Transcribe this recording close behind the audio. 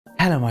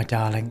Hello my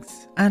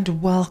darlings,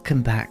 and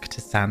welcome back to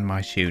San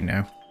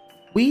Myshuno.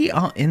 We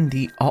are in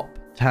the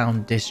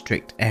Uptown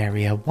district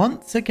area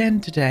once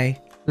again today.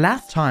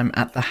 Last time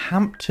at the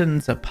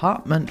Hampton's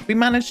apartment, we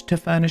managed to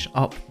furnish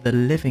up the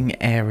living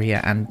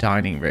area and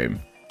dining room.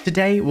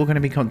 Today we're going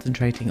to be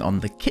concentrating on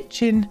the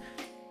kitchen,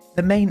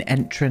 the main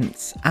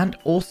entrance, and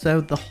also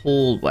the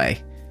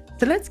hallway.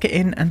 So let's get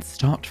in and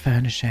start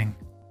furnishing.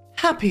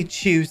 Happy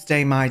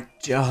Tuesday my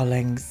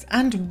darlings,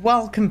 and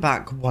welcome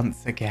back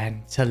once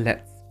again to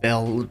Let's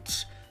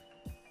Build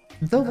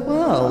the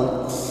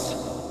World.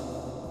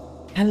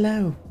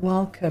 Hello,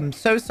 welcome.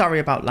 So sorry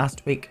about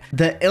last week.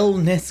 The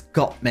illness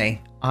got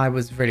me. I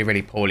was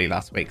really poorly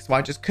last week, so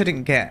I just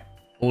couldn't get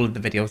all of the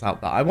videos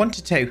out that I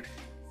wanted to.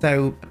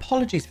 So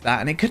apologies for that,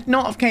 and it could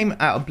not have came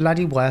at a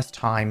bloody worse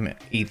time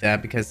either,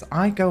 because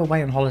I go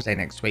away on holiday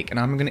next week and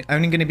I'm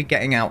only going to be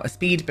getting out a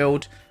speed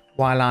build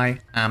while I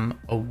am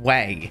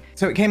away.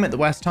 So it came at the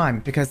worst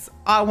time because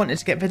I wanted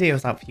to get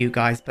videos out for you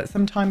guys, but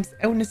sometimes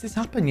illnesses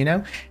happen, you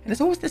know, and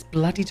it's always this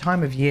bloody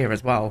time of year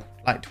as well.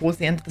 Like towards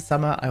the end of the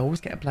summer, I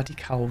always get a bloody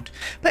cold.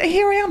 But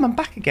here I am, I'm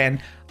back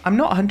again. I'm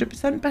not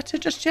 100% better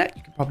just yet.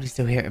 You can probably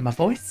still hear it in my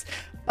voice,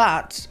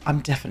 but I'm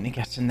definitely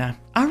getting there.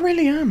 I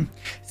really am.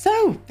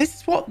 So this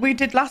is what we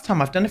did last time.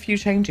 I've done a few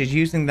changes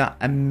using that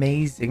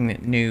amazing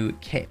new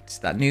kit,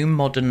 that new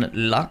modern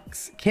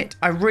luxe kit.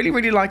 I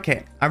really like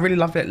it. I really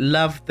love it.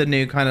 Love the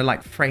new kind of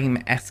like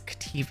frame-esque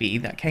TV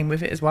that came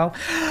with it as well.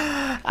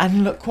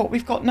 And look what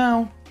we've got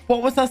now.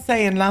 What was I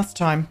saying last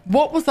time?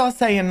 What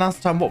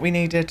we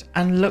needed?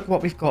 And look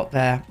what we've got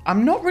there.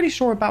 I'm not really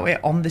sure about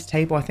it on this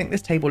table. I think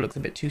this table looks a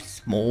bit too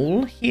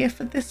small here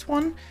for this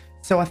one.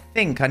 So I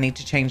think I need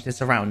to change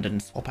this around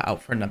and swap it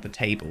out for another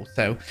table.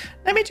 So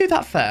let me do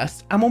that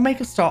first and we'll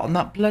make a start on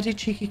that bloody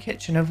cheeky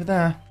kitchen over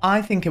there.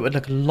 I think it would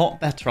look a lot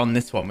better on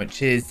this one,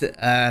 which is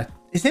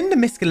it's in the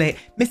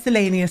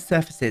miscellaneous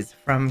surfaces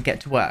from Get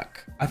to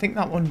Work. I think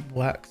that one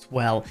works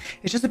well.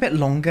 It's just a bit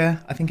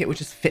longer. I think it would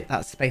just fit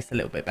that space a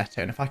little bit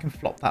better. And if I can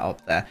flop that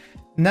up there,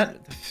 no,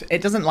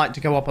 it doesn't like to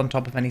go up on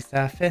top of any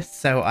surface.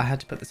 So I had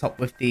to put this up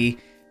with the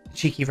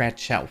cheeky red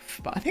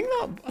shelf. But I think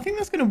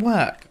that's going to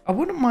work. I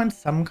wouldn't mind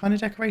some kind of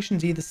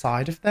decorations either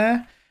side of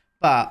there,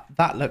 but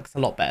that looks a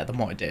lot better than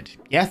what I did.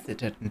 Yes, it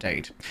did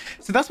indeed.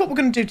 So that's what we're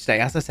going to do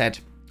today. As I said,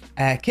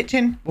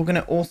 kitchen. We're going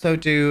to also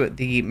do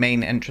the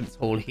main entrance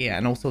hall here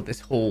and also this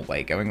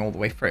hallway going all the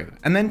way through.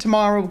 And then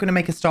tomorrow we're going to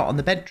make a start on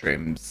the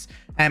bedrooms.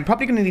 And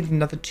probably going to need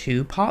another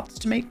 2 parts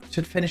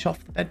to finish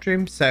off the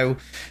bedroom. So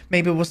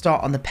maybe we'll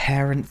start on the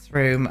parents'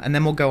 room and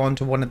then we'll go on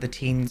to one of the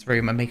teens'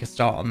 room and make a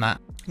start on that.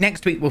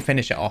 Next week we'll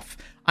finish it off.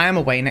 I am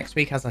away next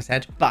week, as I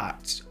said,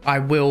 but I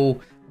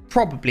will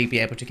probably be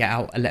able to get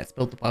out a Let's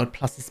Build the World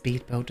plus a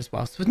speed build as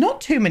well. So there's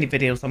not too many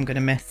videos I'm going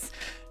to miss.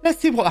 Let's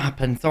see what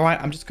happens. All right,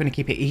 I'm just going to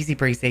keep it easy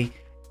breezy.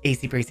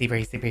 Easy breezy,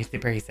 breezy, breezy,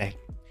 breezy.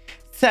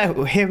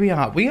 So here we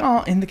are. We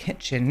are in the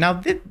kitchen.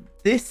 Now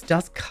this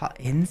does cut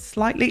in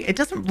slightly. It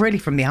doesn't really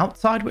from the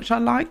outside, which I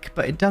like,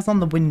 but it does on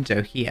the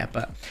window here.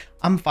 But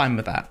I'm fine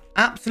with that.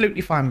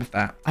 Absolutely fine with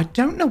that. I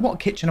don't know what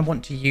kitchen I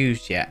want to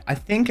use yet. I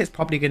think it's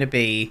probably going to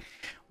be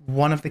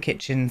one of the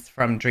kitchens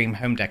from Dream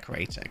Home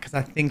Decorator, because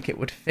I think it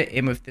would fit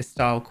in with this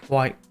style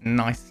quite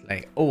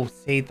nicely. Oh,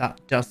 see,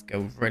 that does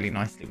go really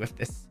nicely with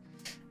this.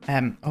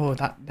 Oh,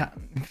 that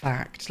in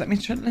fact, let me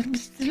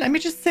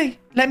just see.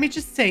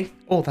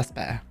 Oh, that's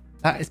better.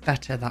 That is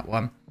better, that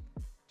one.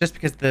 Just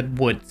because the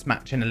wood's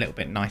matching a little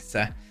bit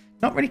nicer.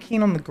 Not really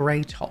keen on the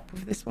grey top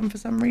of this one for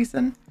some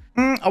reason.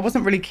 I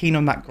wasn't really keen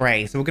on that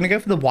grey, so we're going to go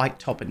for the white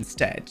top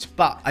instead.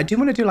 But I do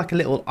want to do like a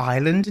little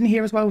island in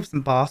here as well with some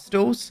bar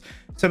stools.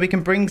 So we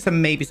can bring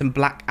maybe some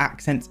black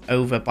accents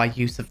over by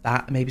use of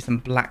that. Maybe some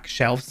black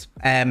shelves.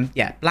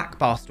 Yeah, black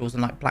bar stools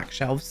and like black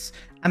shelves.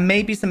 And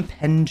maybe some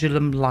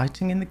pendulum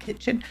lighting in the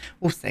kitchen.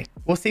 We'll see.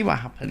 We'll see what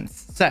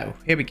happens. So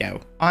here we go.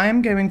 I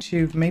am going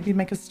to maybe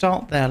make a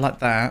start there like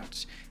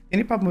that. The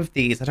only problem with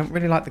these, I don't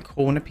really like the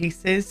corner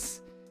pieces.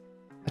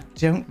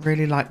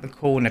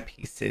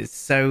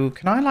 So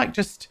can I like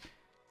just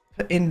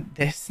put in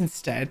this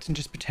instead and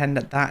just pretend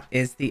that that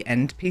is the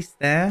end piece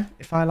there?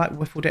 If I like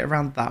whiffled it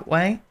around that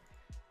way.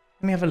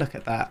 Let me have a look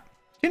at that.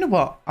 Do you know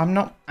what? I'm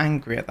not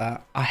angry at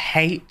that. I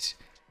hate,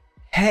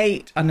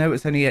 I know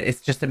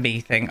it's just a me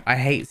thing. I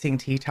hate seeing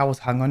tea towels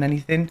hung on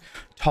anything.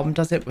 Tom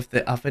does it with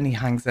the oven. He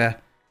hangs a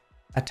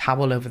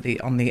towel over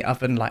on the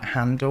oven like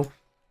handle.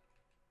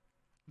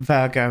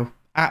 Virgo,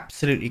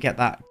 absolutely get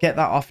that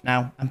off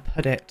now and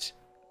put it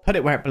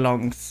where it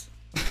belongs.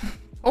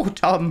 Oh,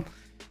 Tom.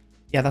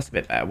 Yeah, that's a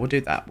bit better. We'll do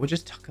that. We'll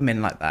just tuck them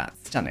in like that.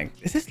 Stunning.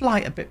 Is this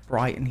light a bit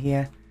bright in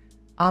here?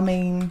 I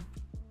mean,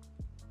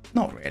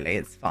 not really.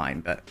 It's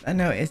fine, but I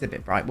know it is a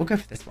bit bright. We'll go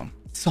for this one.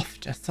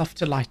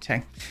 Softer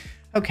lighting.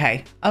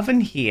 Okay, oven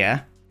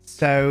here.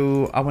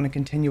 So I want to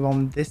continue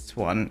on this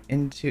one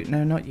into,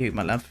 no, not you,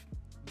 my love.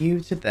 You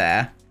to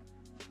there.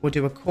 We'll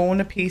do a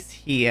corner piece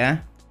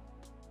here.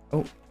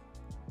 Oh,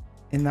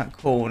 in that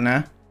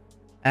corner.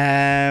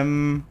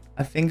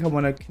 I think I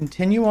want to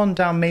continue on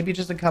down, maybe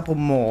just a couple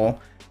more.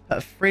 Put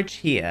a fridge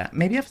here.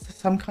 Maybe have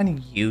some kind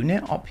of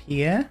unit up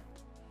here.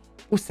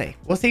 We'll see.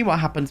 We'll see what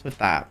happens with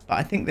that. But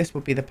I think this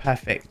would be the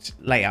perfect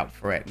layout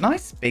for it.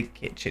 Nice big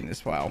kitchen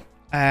as well.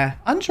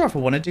 Unsure if I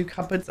want to do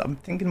cupboards. I'm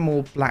thinking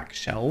more black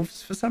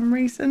shelves for some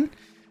reason.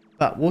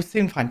 But we'll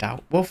soon find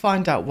out. We'll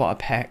find out what I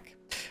pick.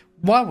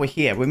 While we're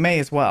here, we may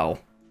as well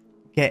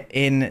get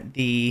in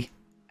the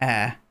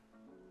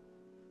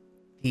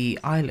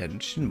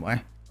island, shouldn't we?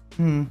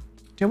 Do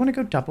I want to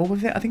go double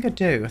with it? I think I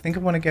do. I think I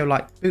want to go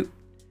like boop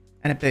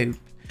and a boop.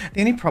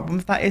 The only problem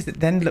with that is it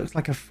then looks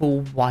like a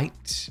full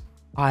white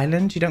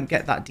island. You don't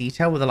get that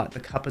detail with the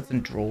cupboards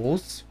and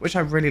drawers, which I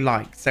really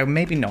like. So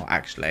maybe not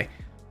actually.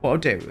 What I'll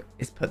do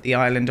is put the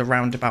island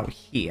around about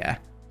here.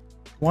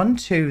 1,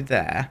 2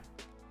 there.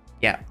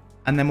 Yeah.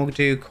 And then we'll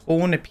do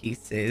corner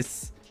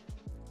pieces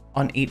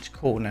on each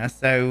corner.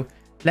 So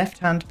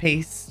left-hand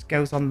piece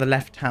goes on the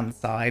left-hand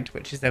side,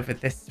 which is over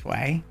this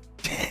way.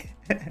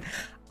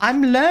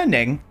 I'm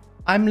learning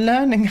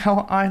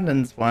how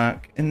islands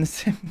work in The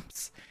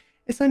Sims.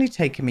 It's only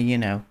taken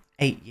me,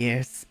 8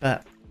 years,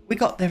 but we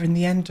got there in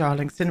the end,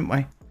 darlings, didn't we?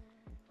 If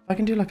I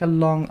can do like a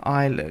long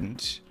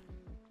island.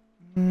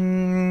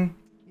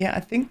 Yeah, I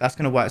think that's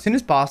going to work. As soon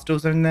as bar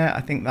stools are in there, I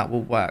think that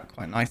will work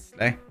quite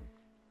nicely.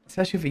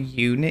 Especially with a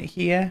unit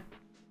here.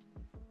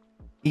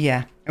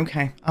 Yeah,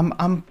 okay.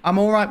 I'm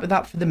all right with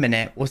that for the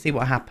minute. We'll see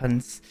what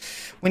happens.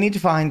 We need to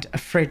find a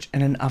fridge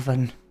and an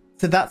oven.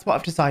 So that's what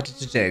I've decided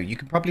to do. You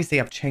can probably see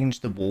I've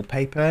changed the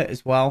wallpaper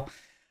as well.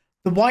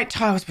 The white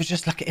tiles were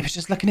just like, it was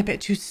just looking a bit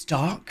too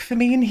stark for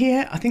me in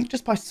here. I think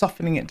just by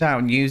softening it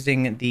down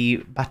using the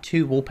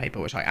Batu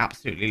wallpaper, which I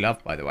absolutely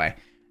love, by the way,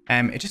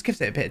 it just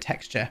gives it a bit of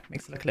texture,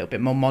 makes it look a little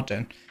bit more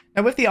modern.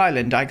 Now with the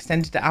island, I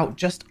extended it out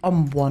just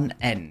on one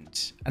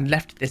end and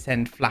left this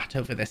end flat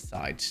over this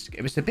side.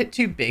 It was a bit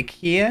too big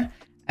here,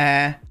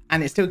 and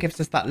it still gives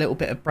us that little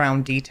bit of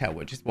brown detail,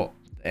 which is what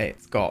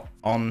it's got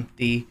on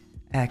the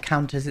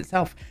counters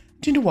itself.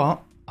 Do you know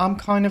what? I'm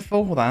kind of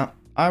for that.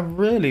 I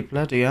really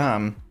bloody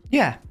am.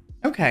 Yeah,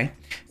 okay.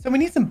 So we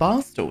need some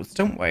bar stools,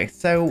 don't we?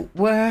 So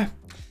we're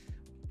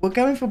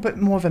going for a bit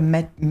more of a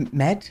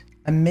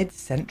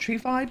mid-century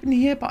vibe in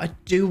here, but I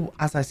do,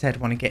 as I said,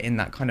 want to get in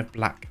that kind of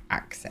black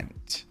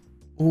accent.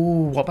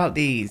 Ooh, what about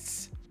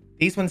these?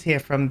 These ones here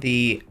from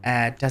the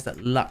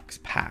Desert Luxe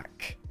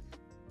pack.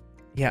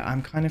 Yeah,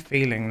 I'm kind of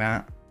feeling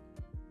that.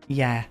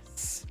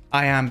 Yes,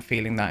 I am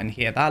feeling that in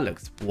here. That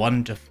looks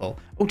wonderful.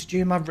 Oh, did you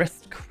hear my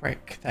wrist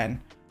crick then?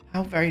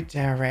 How very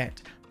dare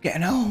it. I'm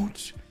getting old.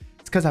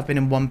 It's because I've been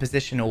in one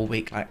position all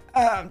week, like,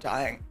 oh, I'm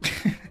dying.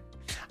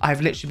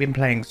 I've literally been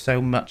playing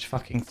so much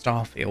fucking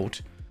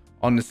Starfield.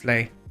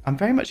 Honestly, I'm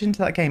very much into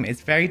that game.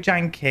 It's very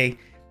janky.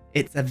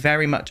 It's a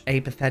very much a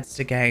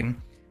Bethesda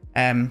game.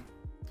 It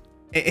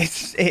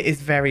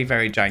is very,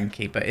 very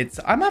janky, but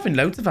I'm having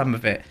loads of fun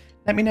with it.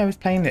 Let me know who's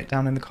playing it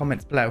down in the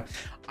comments below.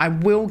 I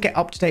will get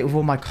up to date with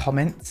all my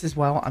comments as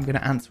well. I'm going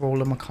to answer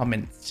all of my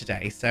comments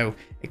today. So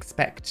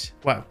expect,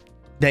 well,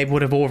 they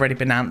would have already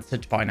been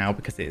answered by now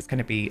because it's going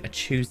to be a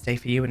Tuesday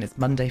for you and it's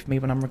Monday for me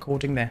when I'm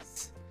recording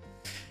this.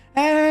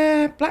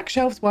 Black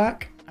shelves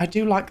work. I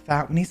do like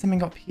that. We need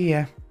something up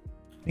here.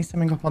 Need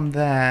something up on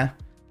there.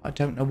 I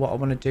don't know what I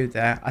want to do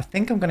there. I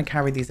think I'm going to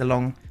carry these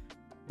along,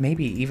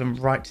 maybe even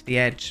right to the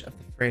edge of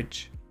the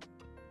fridge.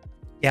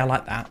 Yeah, I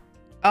like that.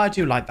 I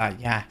do like that,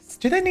 yes.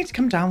 Do they need to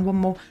come down one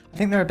more? I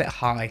think they're a bit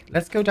high.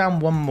 Let's go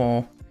down one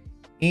more.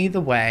 Either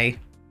way.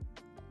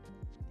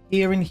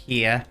 Here and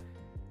here.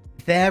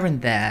 There and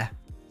there.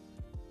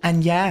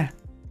 And yeah.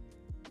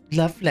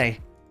 Lovely.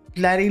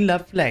 Bloody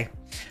lovely.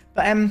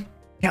 But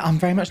yeah, I'm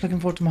very much looking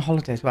forward to my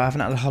holidays. Well, I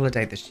haven't had a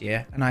holiday this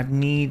year, and I've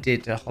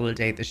needed a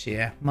holiday this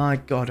year. My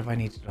God, have I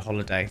needed a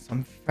holiday. So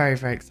I'm very,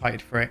 very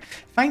excited for it.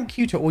 Thank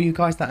you to all you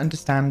guys that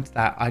understand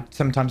that I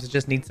sometimes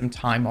just need some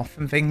time off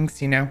and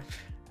things,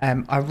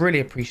 I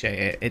really appreciate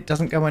it. It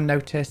doesn't go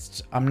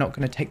unnoticed. I'm not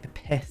going to take the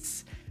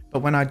piss.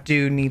 But when I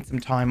do need some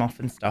time off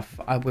and stuff,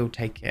 I will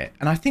take it.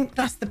 And I think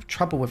that's the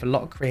trouble with a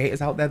lot of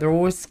creators out there. They're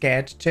always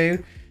scared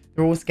to.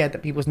 They're always scared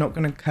that people's not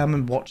going to come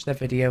and watch their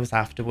videos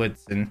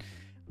afterwards. And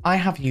I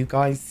have you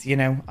guys,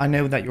 I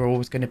know that you're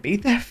always going to be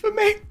there for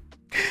me,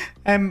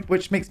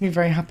 which makes me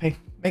very happy.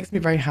 Makes me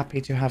very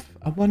happy to have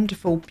a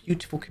wonderful,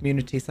 beautiful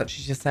community such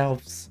as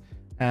yourselves.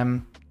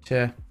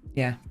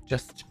 Yeah,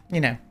 just,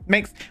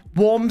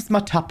 warms my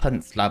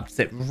tuppence, loves.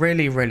 It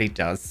really, really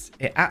does.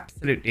 It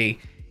absolutely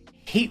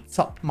heats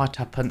up my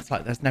tuppence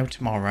like there's no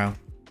tomorrow.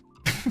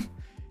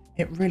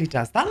 It really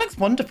does. That looks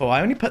wonderful. I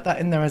only put that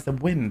in there as a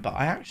whim, but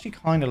I actually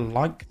kind of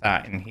like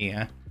that in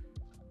here.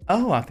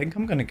 Oh, I think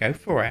I'm going to go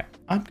for it.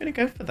 I'm going to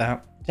go for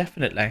that.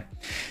 Definitely.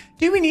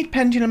 Do we need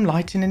pendulum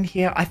lighting in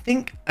here? I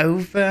think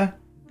over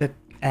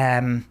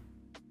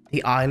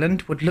the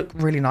island would look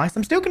really nice.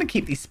 I'm still going to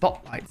keep these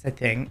spotlights, I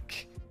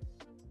think.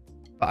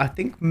 But I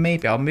think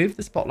maybe I'll move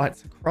the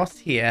spotlights across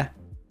here.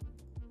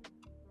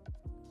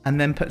 And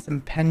then put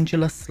some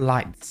pendulous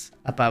lights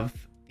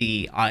above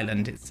the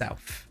island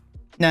itself.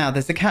 Now,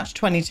 there's a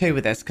catch-22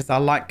 with this because I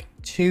like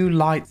two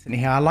lights in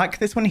here. I like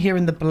this one here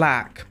in the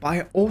black, but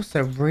I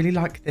also really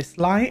like this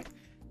light.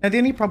 Now, the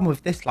only problem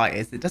with this light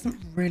is it doesn't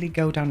really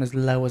go down as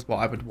low as what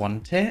I would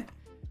want it.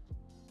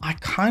 I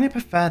kind of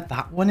prefer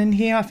that one in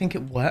here. I think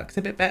it works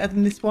a bit better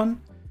than this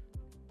one.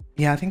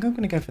 Yeah, I think I'm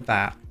going to go for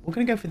that. We're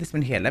going to go for this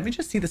one here. Let me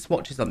just see the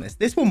swatches on this.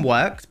 This one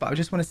works, but I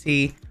just want to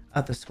see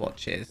other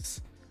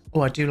swatches.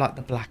 Oh, I do like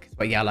the black as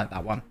well. Yeah, I like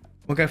that one.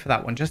 We'll go for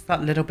that one. Just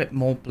that little bit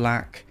more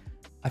black.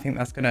 I think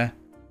that's going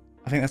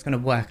to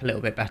work a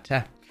little bit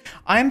better.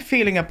 I'm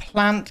feeling a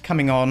plant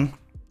coming on.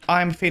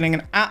 I'm feeling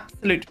an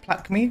absolute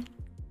plant.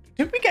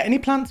 Did we get any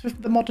plants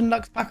with the Modern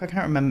Luxe pack? I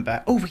can't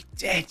remember. Oh, we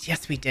did.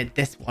 Yes, we did.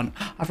 This one.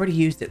 I've already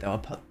used it, though. I'll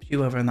put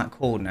you over in that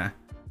corner.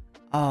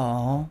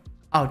 Oh,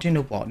 do you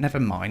know what? Never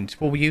mind.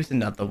 We'll use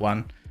another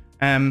one.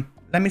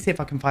 Let me see if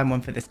I can find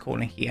one for this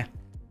corner here.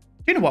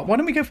 Do you know what? Why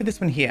don't we go for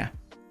this one here?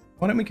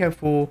 Why don't we go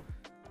for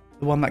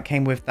the one that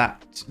came with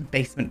that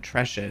basement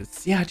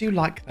treasures? Yeah, I do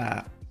like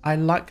that. I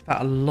like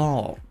that a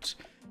lot.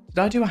 Did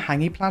I do a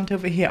hangy plant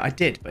over here? I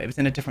did, but it was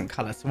in a different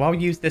color. So I'll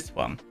use this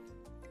one.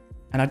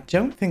 And I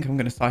don't think I'm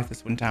going to size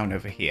this one down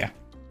over here.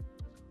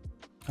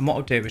 And what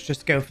I'll do is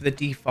just go for the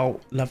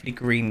default lovely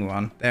green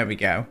one. There we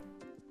go.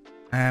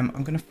 I'm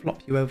going to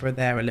flop you over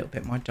there a little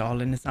bit, my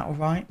darling. Is that all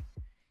right?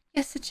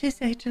 Yes, it is,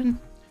 Aiden.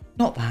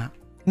 Not that.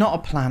 Not a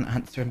plant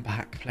answering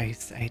back,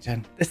 please,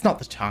 Aiden. It's not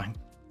the time.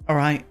 All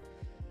right.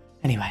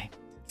 Anyway,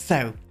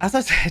 so as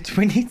I said,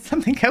 we need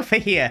something over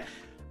here.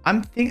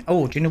 I'm thinking,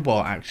 oh, do you know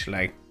what,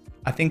 actually?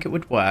 I think it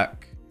would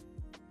work.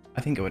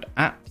 I think it would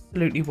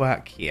absolutely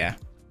work here.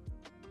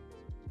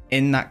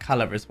 In that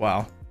color as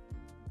well.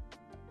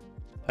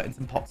 Putting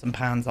some pots and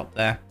pans up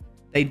there.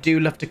 They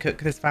do love to cook,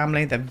 this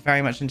family. They're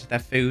very much into their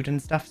food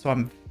and stuff. So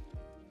I'm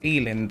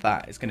feeling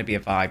that it's going to be a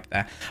vibe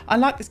there. I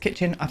like this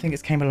kitchen. I think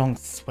it's came along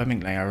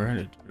swimmingly. I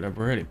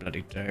really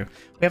bloody do.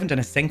 We haven't done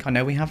a sink. I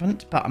know we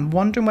haven't. But I'm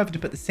wondering whether to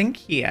put the sink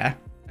here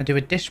and do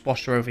a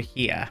dishwasher over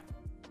here.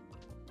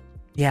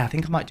 Yeah, I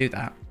think I might do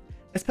that.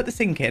 Let's put the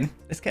sink in.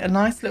 Let's get a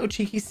nice little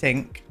cheeky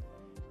sink.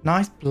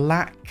 Nice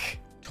black,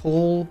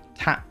 tall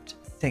tapped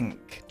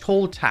sink.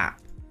 Tall tap.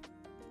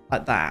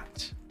 Like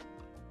that.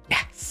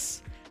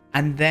 Yes.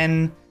 And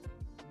then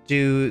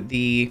do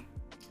the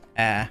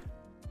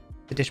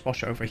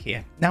dishwasher over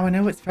here. Now I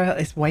know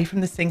it's away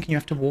from the sink and you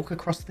have to walk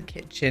across the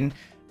kitchen,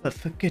 but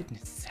for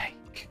goodness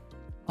sake,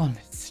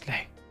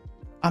 honestly,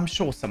 I'm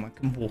sure someone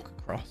can walk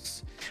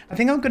across. I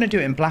think I'm going to do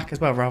it in black as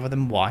well rather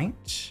than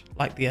white,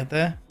 like the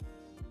other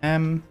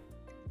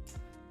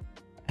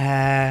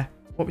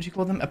what would you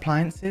call them?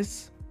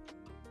 Appliances?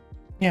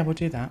 Yeah, we'll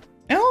do that.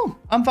 Oh,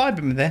 I'm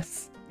vibing with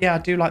this. Yeah, I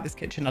do like this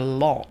kitchen a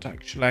lot,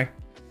 actually.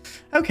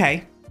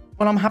 Okay,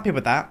 well, I'm happy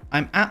with that.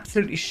 I'm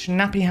absolutely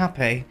schnappy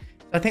happy.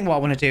 So I think what I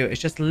want to do is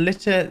just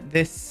litter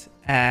this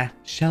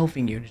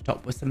shelving unit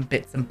up with some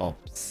bits and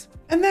bobs.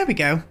 And there we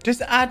go.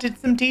 Just added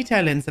some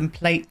detail in, some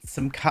plates,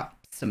 some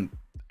cups, some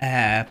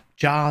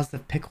jars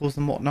of pickles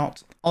and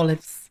whatnot.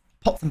 Olives,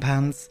 pots and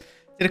pans.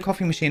 Did a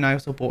coffee machine. I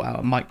also bought out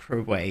a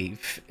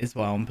microwave as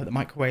well and put the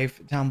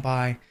microwave down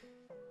by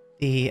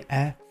the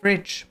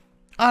fridge.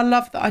 I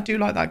love that. I do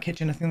like that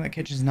kitchen. I think that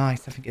kitchen's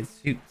nice. I think it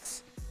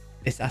suits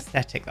this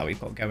aesthetic that we've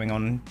got going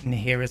on in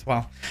here as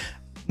well.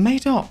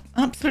 Made up.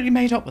 Absolutely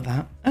made up with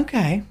that.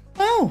 Okay.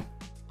 Well,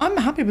 I'm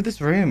happy with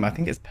this room. I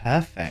think it's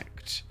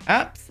perfect.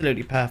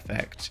 Absolutely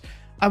perfect.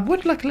 I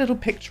would like a little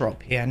picture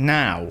up here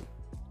now.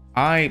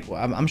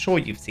 I'm sure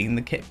you've seen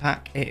the kit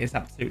pack. It is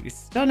absolutely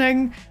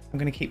stunning. I'm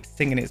going to keep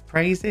singing its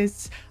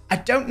praises. I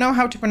don't know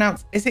how to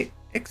pronounce. Is it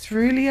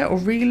Xrulia or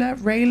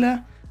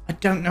Rayla? I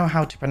don't know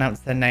how to pronounce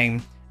their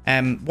name.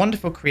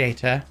 Wonderful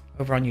creator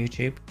over on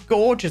YouTube.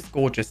 Gorgeous,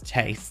 gorgeous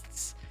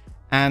tastes.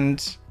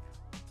 And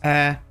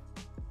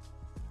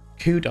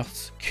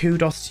kudos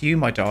to you,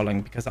 my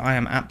darling, because I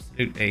am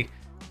absolutely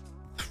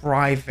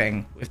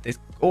thriving with this,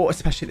 or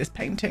especially this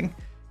painting.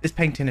 This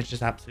painting is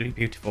just absolutely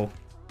beautiful.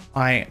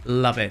 I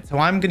love it. So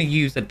I'm going to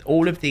use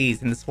all of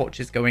these in the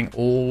swatches going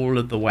all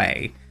of the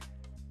way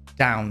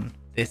down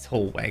this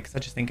hallway because I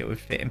just think it would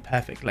fit in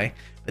perfectly.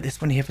 But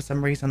this one here, for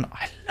some reason,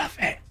 I love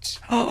it.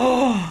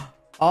 Oh,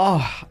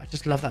 I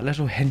just love that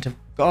little hint of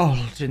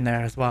gold in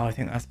there as well. I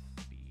think that's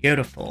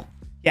beautiful.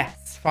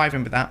 Yes,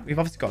 thriving with that. We've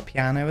obviously got a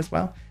piano as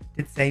well.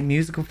 Did say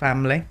musical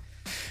family.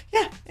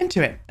 Yeah,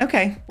 into it.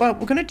 Okay, well,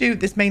 we're going to do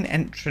this main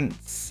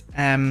entrance.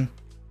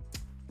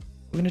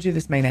 We're going to do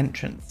this main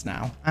entrance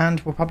now,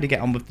 and we'll probably get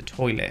on with the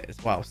toilet as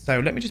well.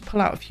 So let me just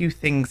pull out a few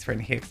things for in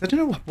here, because I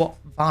don't know what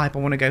vibe I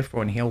want to go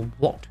for in here, or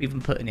what to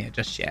even put in here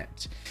just yet.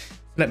 So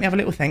let me have a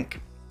little think,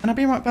 and I'll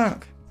be right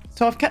back.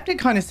 So I've kept it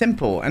kind of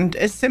simple, and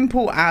as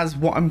simple as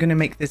what I'm going to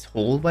make this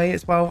hallway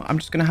as well. I'm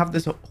just going to have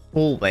this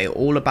hallway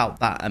all about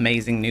that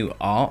amazing new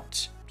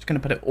art. I'm just going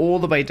to put it all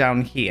the way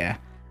down here.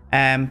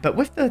 But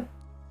with the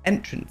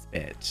entrance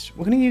bit,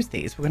 we're going to use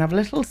these. We're going to have a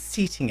little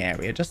seating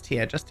area just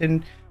here, just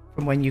in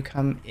from when you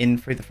come in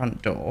through the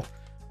front door.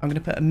 I'm going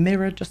to put a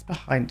mirror just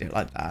behind it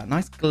like that. A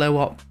nice glow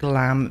up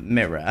glam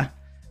mirror.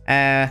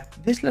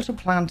 This little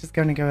plant is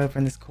going to go over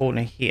in this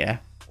corner here.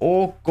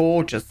 All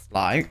gorgeous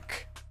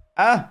like.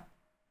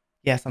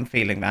 Yes, I'm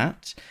feeling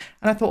that.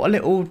 And I thought a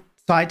little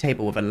side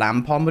table with a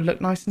lamp on would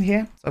look nice in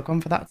here. So I've gone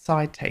for that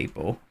side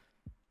table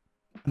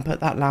and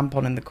put that lamp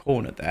on in the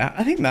corner there.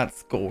 I think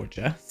that's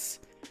gorgeous.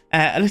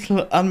 A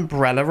little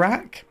umbrella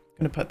rack.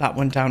 I'm going to put that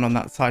one down on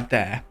that side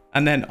there.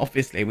 And then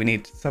obviously we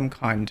need some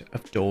kind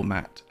of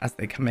doormat as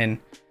they come in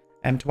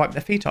to wipe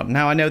their feet on.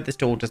 Now, I know this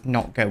door does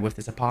not go with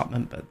this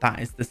apartment, but that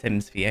is The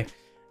Sims for you.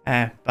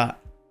 But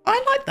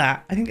I like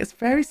that. I think it's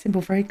very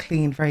simple, very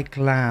clean, very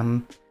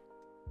glam.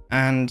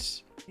 And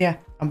yeah,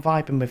 I'm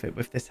vibing with it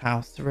with this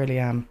house. I really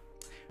am.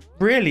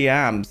 Really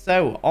am.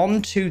 So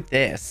on to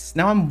this.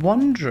 Now I'm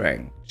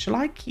wondering, shall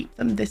I keep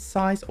them this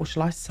size or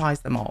shall I size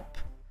them up?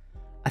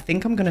 I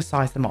think I'm going to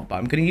size them up, but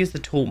I'm going to use the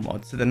tool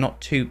mod so they're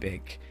not too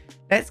big.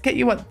 Let's get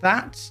you at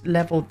that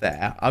level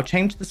there. I'll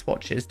change the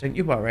swatches, don't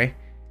you worry.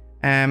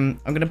 I'm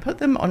going to put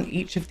them on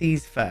each of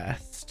these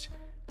first.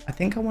 I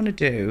think I want to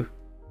do...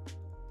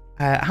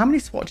 how many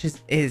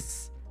swatches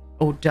is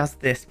or does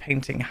this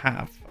painting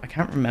have? I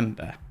can't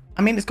remember.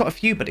 I mean, it's got a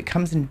few, but it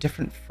comes in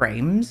different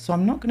frames, so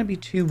I'm not going to be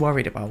too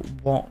worried about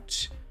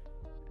what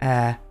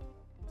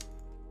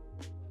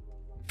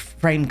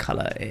frame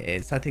color it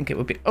is. I think it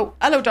would be... Oh,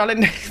 hello,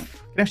 darling. You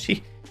know,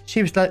 she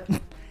was like...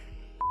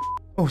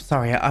 Oh,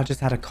 sorry, I just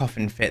had a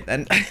coughing fit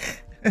then.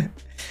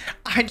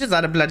 I just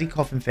had a bloody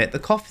coughing fit. The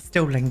cough is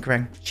still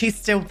lingering. She's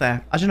still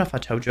there. I don't know if I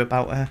told you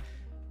about her,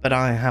 but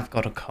I have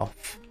got a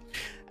cough.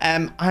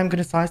 I'm going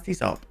to size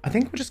these up. I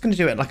think we're just going to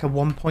do it like a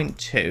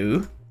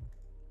 1.2.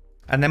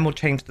 And then we'll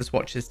change the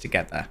swatches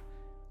together.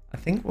 I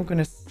think we're going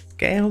to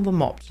scale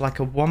them up to like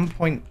a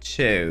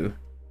 1.2.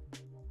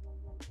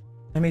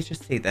 Let me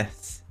just see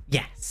this.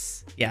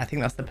 Yes. Yeah, I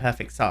think that's the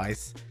perfect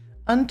size.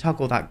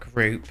 Untoggle that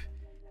group.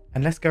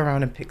 And let's go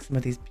around and pick some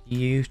of these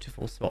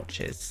beautiful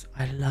swatches.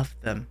 I love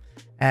them.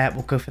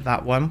 We'll go for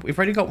that one. We've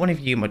already got one of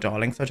you, my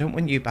darling, so I don't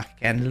want you back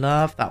again.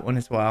 Love that one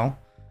as well.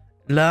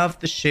 Love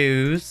the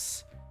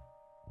shoes.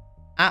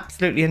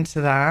 Absolutely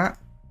into that.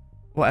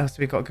 What else have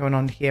we got going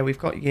on here? We've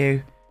got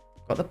you.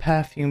 Got the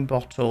perfume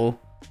bottle.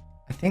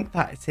 I think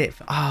that's it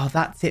for... Oh,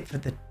 that's it for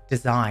the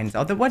designs.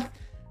 Oh, the one...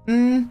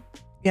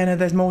 yeah, no,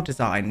 there's more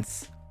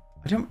designs.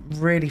 I don't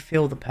really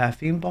feel the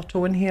perfume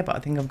bottle in here, but I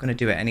think I'm going to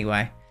do it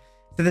anyway.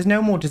 So there's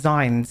no more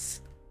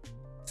designs.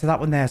 So that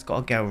one there's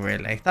got to go,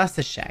 really. That's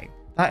a shame.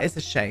 That is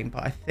a shame,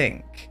 but I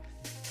think...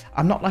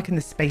 I'm not liking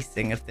the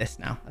spacing of this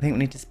now. I think we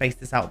need to space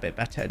this out a bit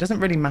better. It doesn't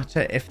really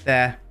matter if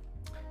they're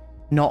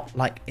not,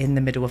 like, in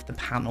the middle of the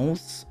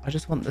panels. I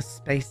just want the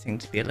spacing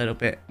to be a little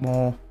bit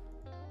more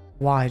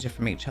wider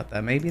from each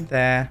other. Maybe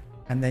there,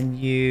 and then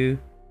you...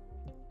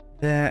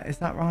 There. Is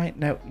that right?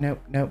 Nope,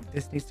 nope, nope.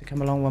 This needs to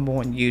come along one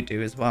more, and you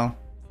do as well.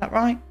 Is that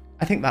right?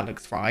 I think that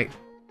looks right.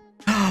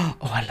 Oh,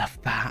 I love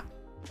that.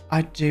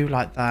 I do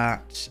like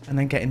that. And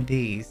then getting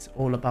these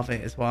all above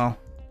it as well.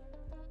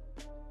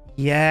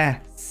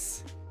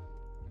 Yes.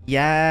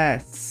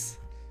 Yes.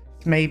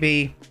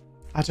 Maybe,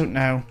 I don't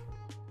know.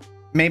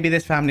 Maybe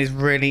this family is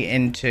really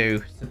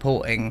into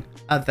supporting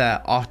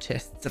other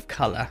artists of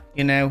colour,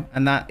 you know?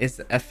 And that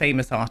is a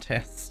famous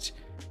artist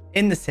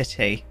in the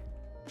city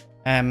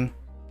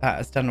that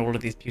has done all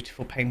of these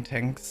beautiful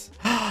paintings.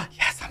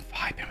 Yes, I'm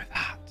vibing with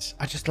that.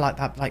 I just like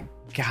that, like,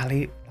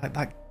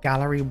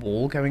 gallery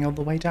wall going all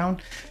the way down.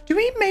 Do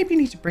we maybe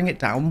need to bring it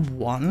down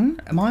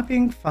one? Am I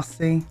being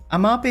fussy?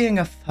 Am I being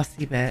a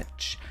fussy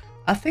bitch?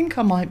 I think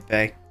I might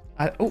be.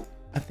 I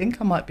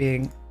think I might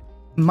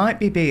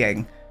be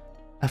being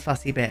a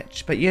fussy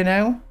bitch. But you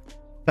know,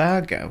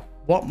 Virgo,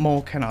 what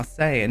more can I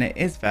say? And it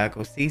is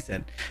Virgo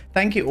season.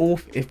 Thank you all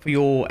for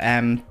your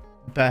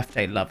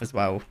birthday love as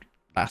well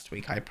last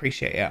week. I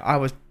appreciate it. I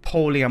was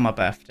poorly on my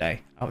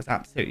birthday. I was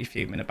absolutely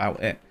fuming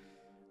about it.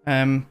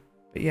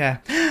 But yeah,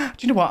 do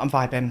you know what? I'm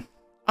vibing.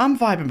 I'm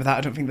vibing with that.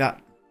 I don't think that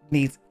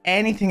needs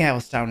anything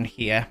else down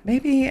here.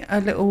 Maybe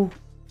a little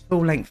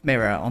full-length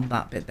mirror on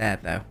that bit there,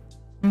 though.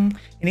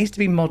 It needs to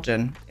be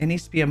modern. It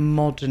needs to be a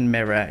modern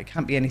mirror. It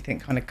can't be anything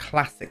kind of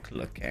classic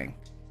looking.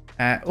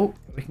 Oh,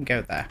 we can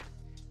go there.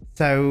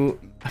 So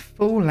a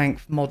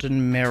full-length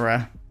modern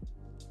mirror.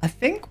 I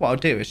think what I'll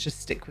do is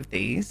just stick with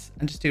these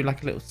and just do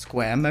like a little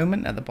square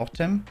moment at the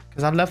bottom,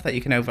 because I love that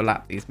you can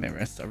overlap these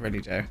mirrors. I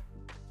really do.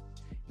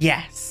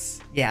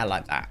 Yes. Yeah, I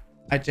like that.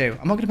 I do.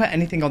 I'm not going to put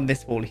anything on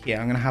this wall here.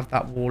 I'm going to have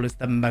that wall as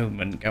the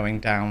moment going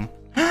down.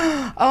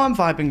 Oh, I'm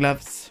vibing,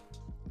 loves.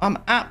 I'm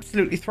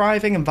absolutely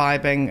thriving and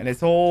vibing, and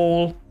it's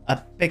all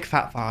a big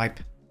fat vibe.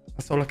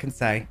 That's all I can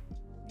say.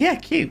 Yeah,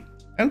 cute.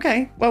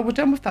 Okay, well, we're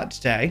done with that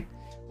today.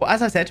 Well,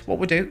 as I said, what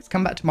we'll do is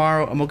come back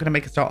tomorrow, and we're going to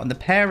make a start on the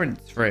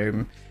parents'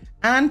 room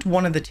and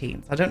one of the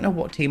teams. I don't know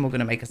what team we're going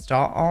to make a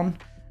start on.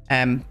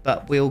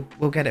 But we'll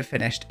get it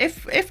finished.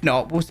 If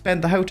not, we'll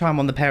spend the whole time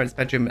on the parents'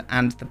 bedroom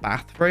and the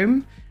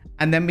bathroom,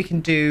 and then we can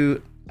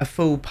do a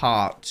full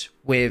part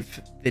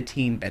with the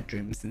teen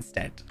bedrooms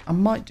instead. I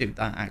might do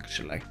that,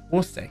 actually.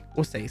 We'll see.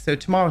 We'll see. So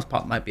tomorrow's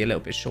part might be a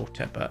little bit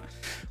shorter, but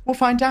we'll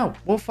find out.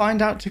 We'll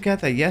find out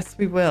together. Yes,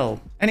 we will.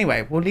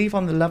 Anyway, we'll leave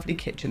on the lovely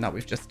kitchen that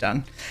we've just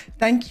done.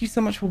 Thank you so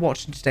much for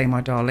watching today,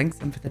 my darlings,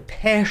 and for the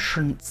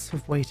patience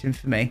of waiting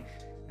for me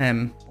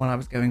while I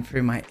was going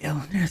through my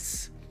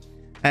illness.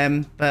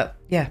 But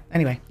yeah,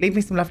 anyway, leave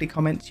me some lovely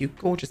comments, you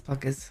gorgeous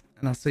buggers,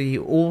 and I'll see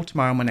you all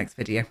tomorrow in my next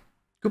video.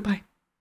 Goodbye.